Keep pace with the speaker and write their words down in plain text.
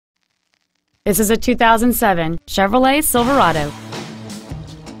This is a 2007 Chevrolet Silverado.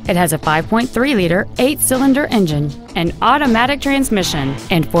 It has a 5.3-liter, 8-cylinder engine, an automatic transmission,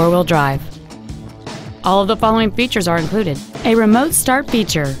 and 4-wheel drive. All of the following features are included: a remote start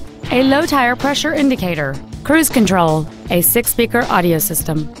feature, a low tire pressure indicator, cruise control, a 6-speaker audio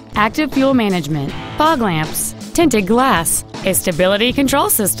system, active fuel management, fog lamps, tinted glass, a stability control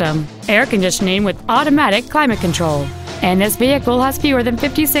system, air conditioning with automatic climate control, and this vehicle has fewer than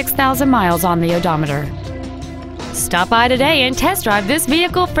 56,000 miles on the odometer. Stop by today and test drive this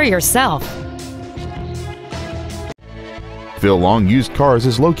vehicle for yourself. Phil Long Used Cars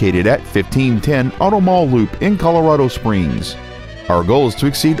is located at 1510 Auto Mall Loop in Colorado Springs. Our goal is to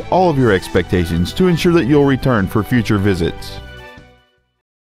exceed all of your expectations to ensure that you'll return for future visits.